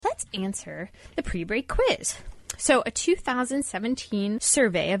let's answer the pre-break quiz. So a 2017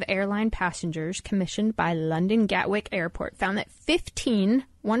 survey of airline passengers commissioned by London Gatwick Airport found that 15%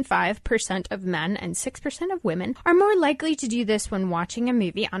 of men and 6% of women are more likely to do this when watching a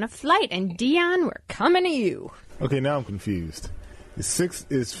movie on a flight. And Dion, we're coming to you. Okay, now I'm confused. Is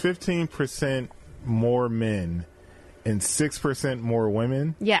 15% more men and 6% more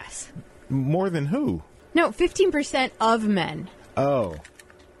women? Yes. More than who? No, 15% of men. Oh.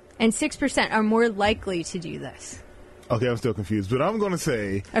 And 6% are more likely to do this. Okay, I'm still confused, but I'm going to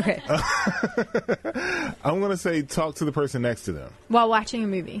say... Okay. I'm going to say talk to the person next to them. While watching a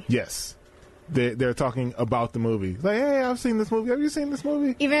movie? Yes. They're talking about the movie. Like, hey, I've seen this movie. Have you seen this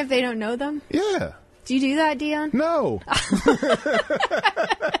movie? Even if they don't know them? Yeah. Do you do that, Dion? No.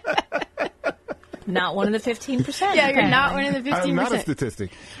 Not one of the 15%. Yeah, you're not one of the 15%. I'm not a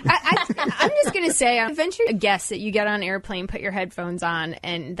statistic. I'm just going to say, I venture a guess that you get on an airplane, put your headphones on,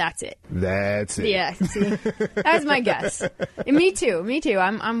 and that's it. That's it. Yeah, see? That's my guess. And me too.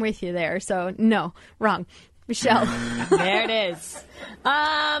 I'm with you there. So, no, wrong. Michelle. There it is.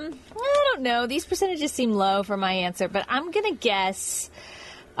 I don't know. These percentages seem low for my answer, but I'm going to guess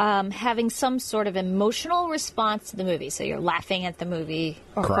having some sort of emotional response to the movie. So you're laughing at the movie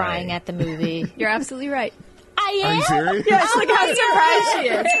or crying at the movie. You're absolutely right. I am? Are you serious? Yes, look how surprised she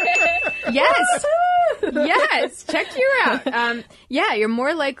is. Yes. Yes. Check you out. Yeah, you're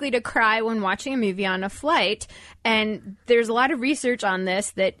more likely to cry when watching a movie on a flight. And there's a lot of research on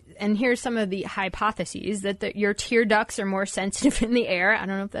this and here's some of the hypotheses, that your tear ducts are more sensitive in the air. I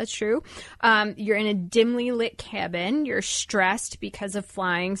don't know if that's true. You're in a dimly lit cabin. You're stressed because of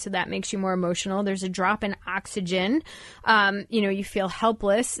flying, so that makes you more emotional. There's a drop in oxygen. You feel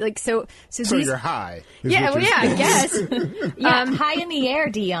helpless. So you're high. I guess. High in the air,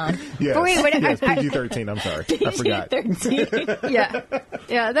 Dion. Yes. But wait, yes, PG-13. I'm sorry. I forgot. PG-13.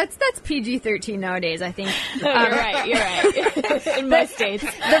 Yeah, that's PG-13 nowadays, I think. You're right. In most states.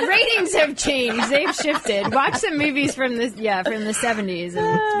 The ratings have changed. They've shifted. Watch some movies from the 70s,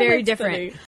 and it's very different.